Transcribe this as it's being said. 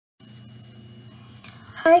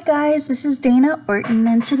Hi guys, this is Dana Orton,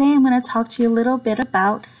 and today I'm going to talk to you a little bit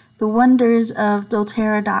about the wonders of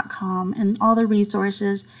doTERRA.com and all the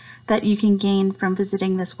resources that you can gain from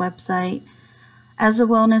visiting this website. As a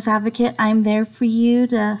wellness advocate, I'm there for you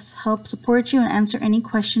to help support you and answer any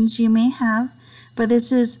questions you may have, but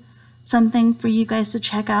this is something for you guys to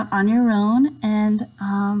check out on your own and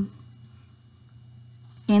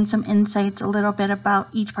gain some insights a little bit about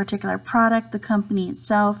each particular product, the company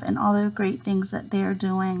itself, and all the great things that they are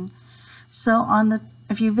doing. So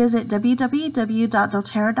if you visit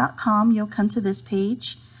www.doTERRA.com, you'll come to this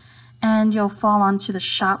page and you'll fall onto the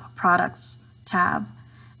Shop Products tab.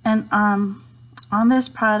 And on this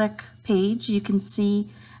product page, you can see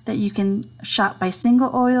that you can shop by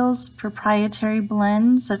single oils, proprietary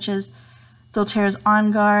blends such as doTERRA's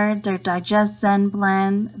On Guard, their Digest Zen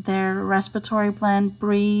blend, their respiratory blend,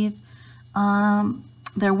 Breathe,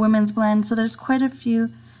 their women's blend. So there's quite a few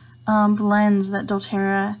blends that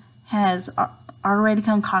doTERRA has already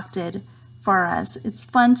concocted for us. It's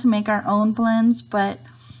fun to make our own blends, but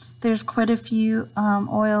there's quite a few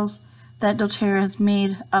oils that doTERRA has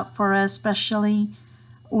made up for us, especially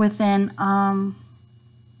within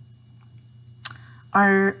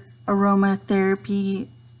our aromatherapy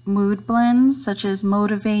mood blends such as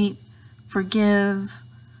Motivate, Forgive,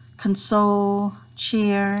 Console,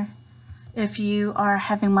 Cheer. If you are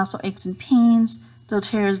having muscle aches and pains,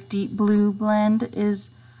 doTERRA's Deep Blue blend is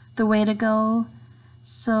the way to go.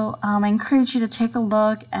 So I encourage you to take a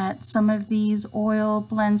look at some of these oil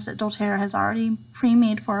blends that doTERRA has already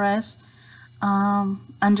pre-made for us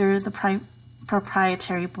under the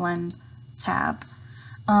proprietary blend tab.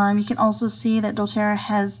 You can also see that doTERRA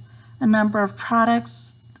has a number of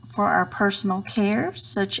products for our personal care,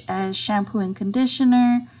 such as shampoo and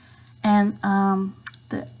conditioner, and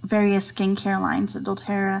the various skincare lines that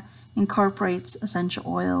doTERRA incorporates essential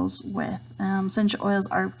oils with. Essential oils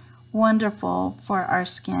are wonderful for our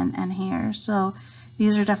skin and hair, so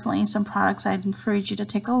these are definitely some products I'd encourage you to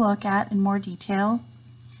take a look at in more detail.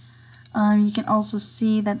 You can also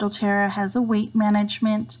see that doTERRA has a weight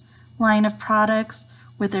management line of products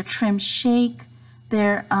with their Trim Shake,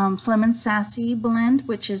 their Slim and Sassy blend,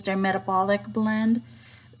 which is their metabolic blend.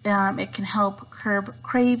 It can help curb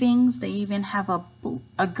cravings. They even have a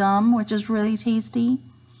gum, which is really tasty.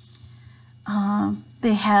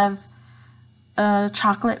 They have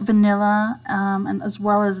chocolate vanilla and as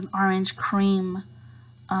well as an orange cream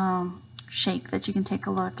shake that you can take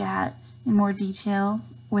a look at in more detail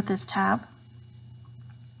with this tab,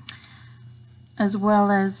 as well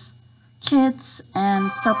as kits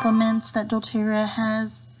and supplements that doTERRA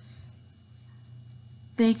has.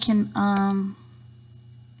 They can,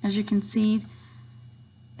 as you can see,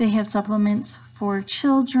 they have supplements for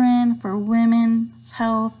children, for women's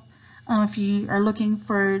health. If you are looking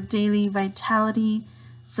for daily vitality,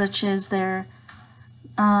 such as their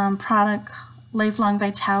product Lifelong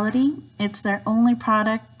Vitality, it's their only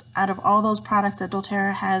product out of all those products that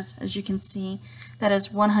doTERRA has, as you can see, that is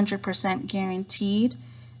 100% guaranteed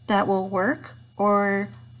that will work, or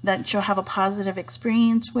that you'll have a positive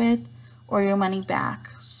experience with, or your money back.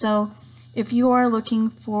 So if you are looking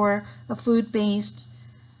for a food-based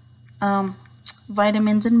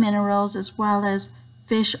vitamins and minerals, as well as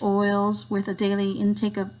fish oils with a daily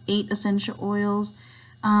intake of 8 essential oils,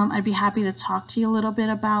 I'd be happy to talk to you a little bit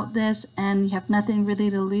about this, and you have nothing really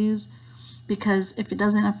to lose, because if it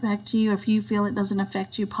doesn't affect you, if you feel it doesn't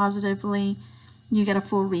affect you positively, you get a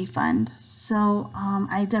full refund. So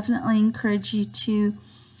I definitely encourage you to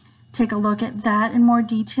take a look at that in more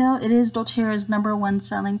detail. It is doTERRA's #1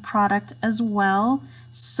 selling product as well,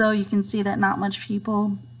 so you can see that not much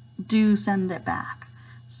people do send it back.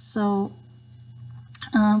 So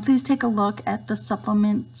please take a look at the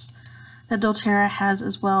supplements that doTERRA has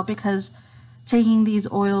as well, because taking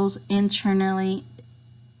these oils internally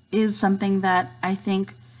is something that I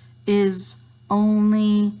think is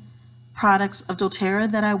only products of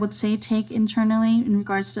doTERRA that I would say take internally in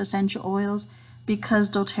regards to essential oils. Because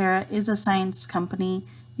doTERRA is a science company,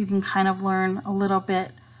 you can kind of learn a little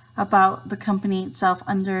bit about the company itself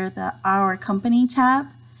under the Our Company tab,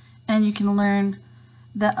 and you can learn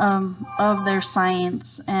of their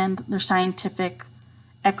science and their scientific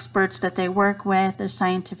experts that they work with, their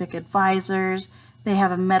scientific advisors. They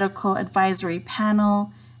have a medical advisory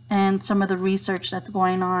panel and some of the research that's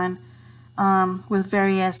going on with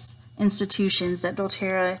various institutions that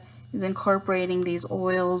doTERRA is incorporating these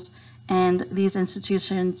oils, and these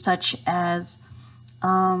institutions such as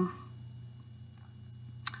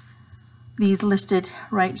these listed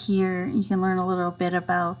right here. You can learn a little bit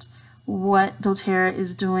about what doTERRA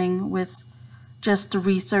is doing with just the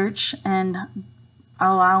research and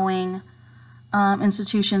allowing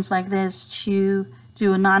institutions like this to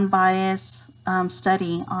do a non-biased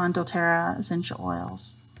study on doTERRA essential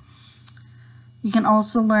oils. You can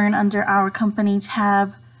also learn under our company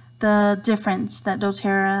tab the difference that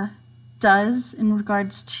doTERRA does in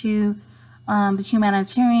regards to the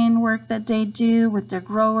humanitarian work that they do with their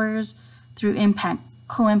growers through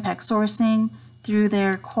co-impact sourcing, through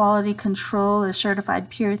their quality control, their certified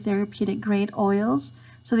pure therapeutic grade oils.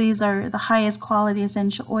 So these are the highest quality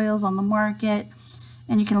essential oils on the market,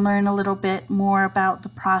 and you can learn a little bit more about the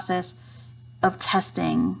process of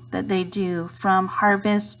testing that they do from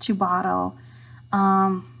harvest to bottle.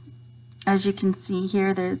 As you can see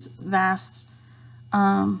here, there's vast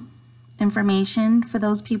information for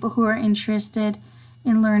those people who are interested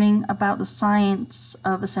in learning about the science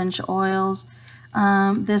of essential oils.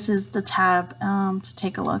 This is the tab to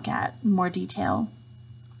take a look at in more detail.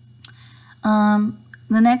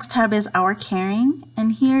 The next tab is Our Caring,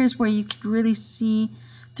 and here is where you can really see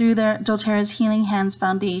through their doTERRA's Healing Hands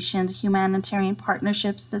Foundation, the humanitarian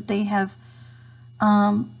partnerships that they have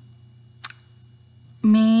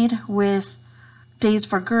made with Days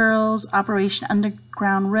for Girls, Operation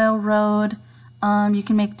Underground Railroad. You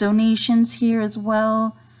can make donations here as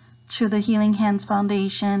well to the Healing Hands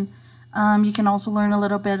Foundation. You can also learn a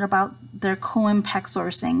little bit about their co-impact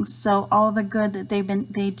sourcing. So all the good that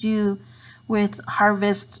they do with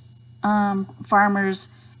harvest farmers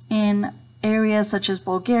in areas such as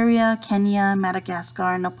Bulgaria, Kenya,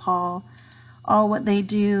 Madagascar, Nepal, all what they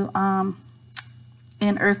do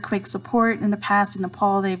in earthquake support. In the past in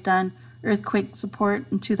Nepal, they've done earthquake support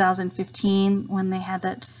in 2015 when they had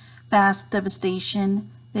that vast devastation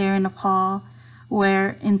there in Nepal,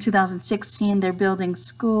 where in 2016 they're building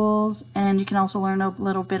schools, and you can also learn a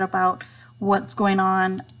little bit about what's going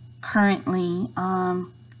on currently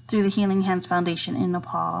through the Healing Hands Foundation in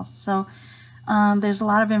Nepal. So there's a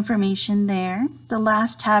lot of information there. The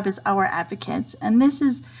last tab is Our Advocates, and this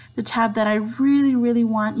is the tab that I really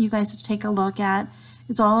want you guys to take a look at.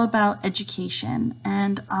 It's all about education,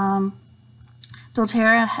 and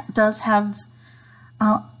doTERRA does have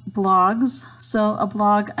blogs. So a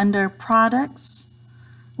blog under products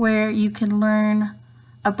where you can learn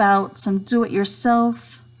about some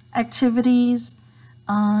do-it-yourself activities,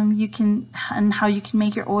 and how you can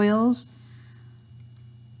make your oils,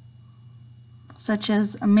 such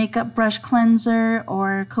as a makeup brush cleanser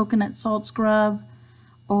or coconut salt scrub,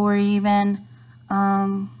 or even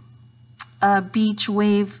a beach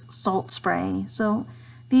wave salt spray. So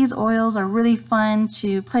these oils are really fun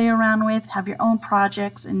to play around with, have your own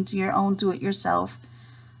projects, and do your own do-it-yourself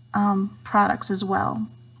products as well.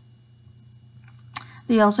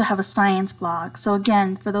 They also have a science blog. So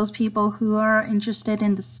again, for those people who are interested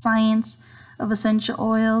in the science of essential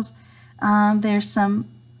oils, there's some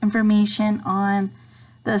information on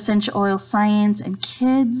the essential oil science in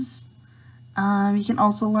kids. You can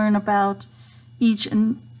also learn about each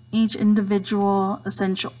individual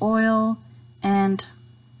essential oil and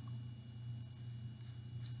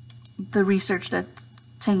the research that's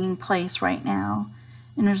taking place right now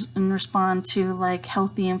in response to like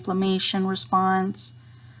healthy inflammation response,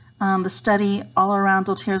 the study all around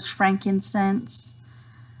doTERRA's frankincense,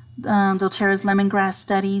 doTERRA's lemongrass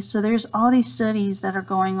study. So there's all these studies that are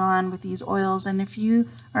going on with these oils, and if you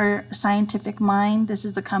are a scientific mind, this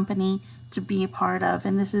is the company to be a part of,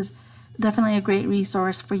 and this is definitely a great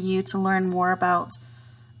resource for you to learn more about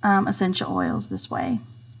essential oils this way.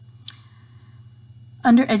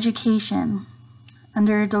 Under education,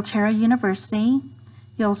 under doTERRA University,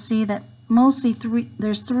 you'll see that mostly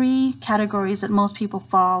there's three categories that most people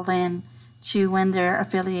fall in to when they're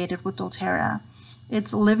affiliated with doTERRA.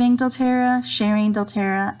 It's living doTERRA, sharing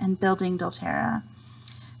doTERRA, and building doTERRA.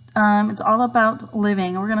 It's all about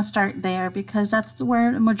living. We're going to start there because that's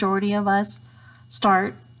where the majority of us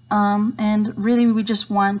start. And really we just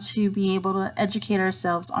want to be able to educate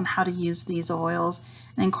ourselves on how to use these oils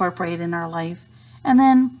and incorporate in our life. And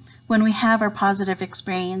then when we have our positive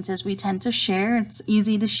experiences, we tend to share. It's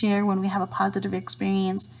easy to share when we have a positive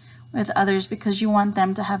experience with others because you want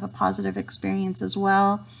them to have a positive experience as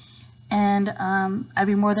well. And I'd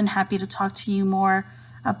be more than happy to talk to you more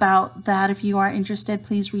about that. If you are interested,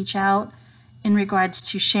 please reach out in regards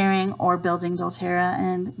to sharing or building doTERRA,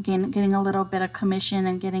 and getting a little bit of commission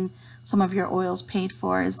and getting some of your oils paid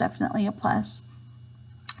for is definitely a plus.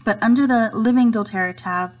 But under the Living doTERRA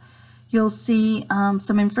tab, you'll see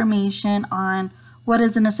some information on what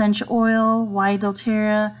is an essential oil, why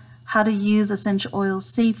doTERRA, how to use essential oils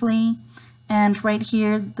safely, and right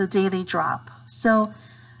here, the daily drop. So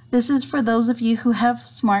this is for those of you who have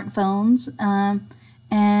smartphones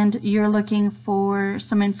and you're looking for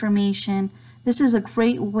some information This is a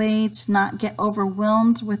great way to not get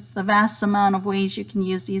overwhelmed with the vast amount of ways you can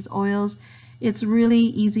use these oils. It's really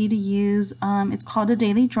easy to use. It's called a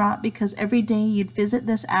daily drop because every day you'd visit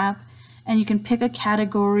this app and you can pick a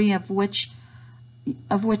category of which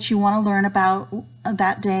you want to learn about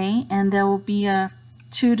that day, and there will be a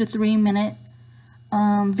 2 to 3 minute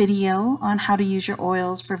video on how to use your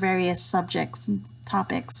oils for various subjects and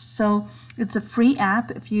topics. So it's a free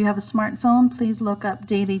app. If you have a smartphone, please look up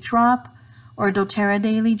Daily Drop or doTERRA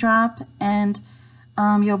Daily Drop, and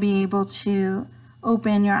you'll be able to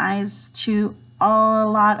open your eyes to a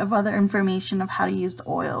lot of other information of how to use the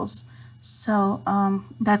oils. So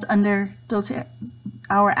that's under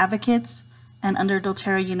Our Advocates and under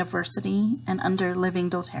doTERRA University and under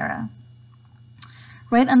Living doTERRA.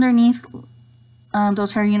 Right underneath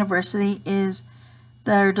doTERRA University is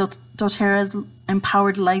the doTERRA's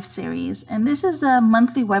Empowered Life series, and this is a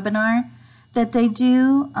monthly webinar that they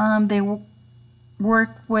do. They work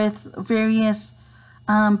with various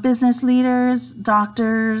business leaders,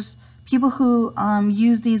 doctors, people who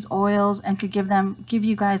use these oils and could give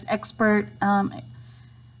you guys expert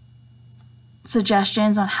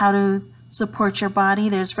suggestions on how to support your body.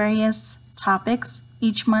 There's various topics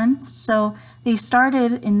each month. So they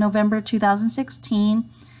started in November 2016,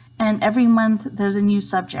 and every month there's a new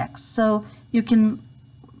subject. So you can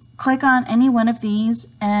click on any one of these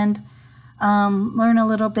and learn a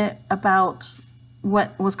little bit about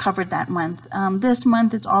what was covered that month. This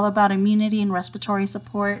month it's all about immunity and respiratory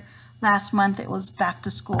support. Last month it was back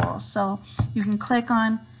to school. So you can click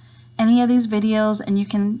on any of these videos and you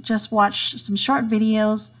can just watch some short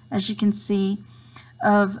videos, as you can see,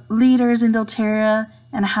 of leaders in doTERRA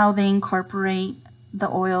and how they incorporate the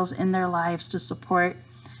oils in their lives to support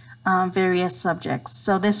various subjects.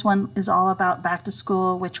 So this one is all about back to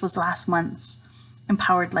school, which was last month's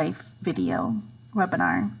Empowered Life video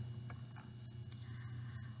webinar.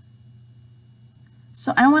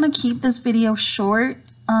 So I want to keep this video short.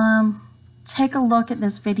 Take a look at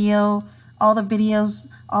this video, all the videos,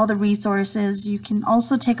 all the resources. You can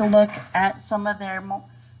also take a look at some of their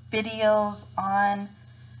videos on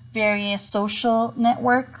various social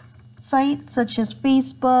network sites such as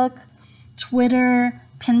Facebook, Twitter,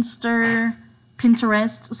 Pinterest,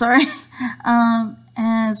 sorry,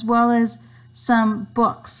 as well as some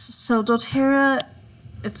books. So doTERRA,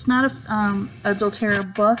 it's not a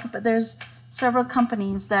doTERRA book, but there's several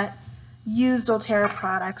companies that use doTERRA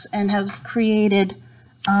products and have created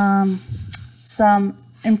some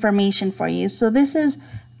information for you. So this is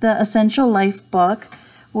the Essential Life book,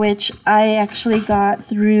 which I actually got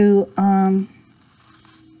through, I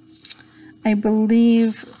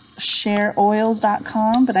believe,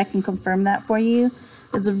 shareoils.com, but I can confirm that for you.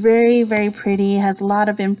 It's very, very pretty. It has a lot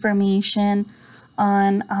of information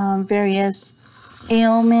on various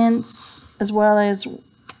ailments as well as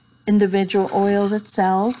individual oils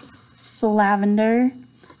itself. So lavender,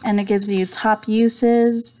 and it gives you top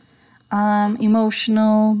uses,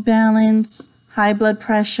 emotional balance, high blood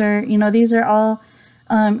pressure. You know, these are all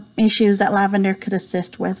issues that lavender could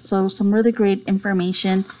assist with. So some really great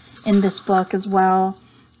information in this book as well.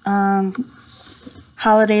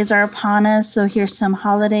 Holidays are upon us, so here's some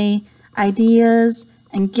holiday ideas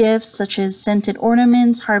and gifts such as scented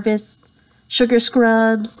ornaments, harvest sugar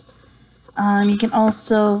scrubs. You can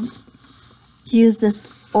also use this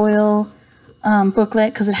oil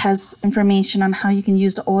booklet because it has information on how you can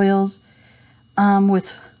use the oils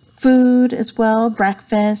with food as well,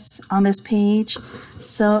 breakfast on this page.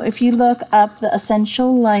 So if you look up the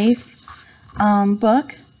Essential Life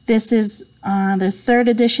book, this is the 3rd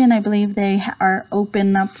edition. I believe they are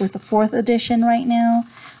open up with the 4th edition right now,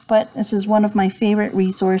 but this is one of my favorite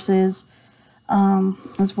resources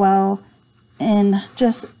as well in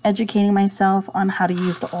just educating myself on how to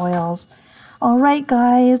use the oils. All right,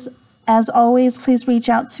 guys, as always, please reach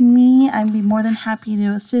out to me. I'd be more than happy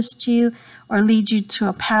to assist you or lead you to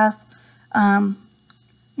a path in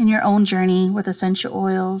your own journey with essential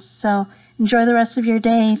oils. So enjoy the rest of your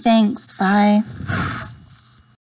day. Thanks. Bye.